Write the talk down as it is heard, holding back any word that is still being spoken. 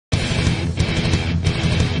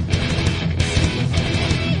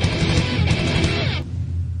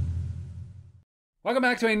Welcome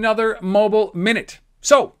back to another Mobile Minute.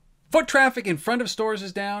 So, foot traffic in front of stores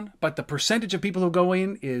is down, but the percentage of people who go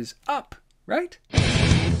in is up, right?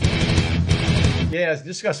 Yeah, I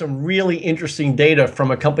just got some really interesting data from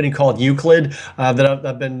a company called Euclid that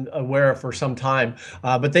I've been aware of for some time.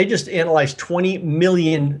 But they just analyzed 20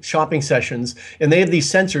 million shopping sessions, and they have these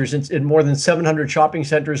sensors in more than 700 shopping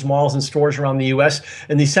centers, malls, and stores around the U.S.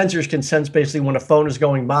 And these sensors can sense basically when a phone is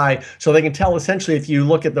going by, so they can tell essentially if you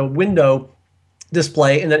look at the window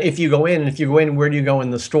display, and then if you go in, where do you go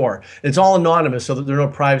in the store? It's all anonymous, so that there are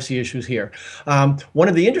no privacy issues here. One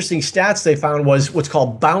of the interesting stats they found was what's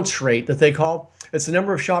called bounce rate, that they call. It's the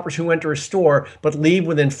number of shoppers who enter a store but leave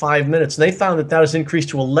within 5 minutes. And they found that has increased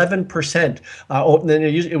to 11%. Then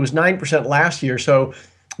it was 9% last year. So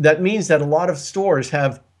that means that a lot of stores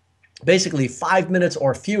have basically 5 minutes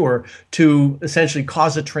or fewer to essentially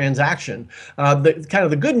cause a transaction.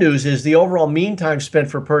 The good news is the overall mean time spent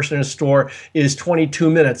per person in a store is 22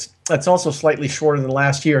 minutes. That's also slightly shorter than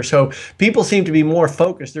last year. So people seem to be more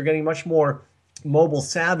focused. They're getting much more mobile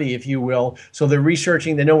savvy, if you will. So they're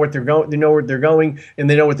researching, they know what they're going, and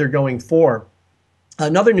they know what they're going for.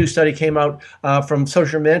 Another new study came out from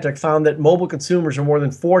Social Romantic, found that mobile consumers are more than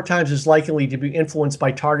 4 times as likely to be influenced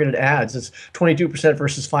by targeted ads. It's 22%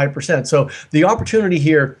 versus 5%. So the opportunity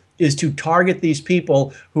here is to target these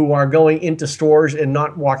people who are going into stores and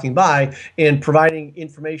not walking by, and providing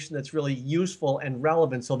information that's really useful and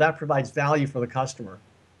relevant. So that provides value for the customer.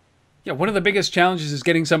 Yeah, one of the biggest challenges is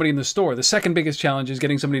getting somebody in the store. The second biggest challenge is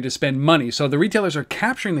getting somebody to spend money. So the retailers are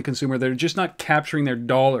capturing the consumer. They're just not capturing their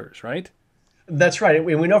dollars, right? That's right. And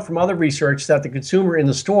we know from other research that the consumer in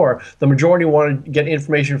the store, the majority want to get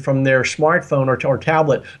information from their smartphone or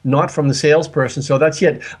tablet, not from the salesperson. So that's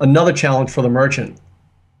yet another challenge for the merchant.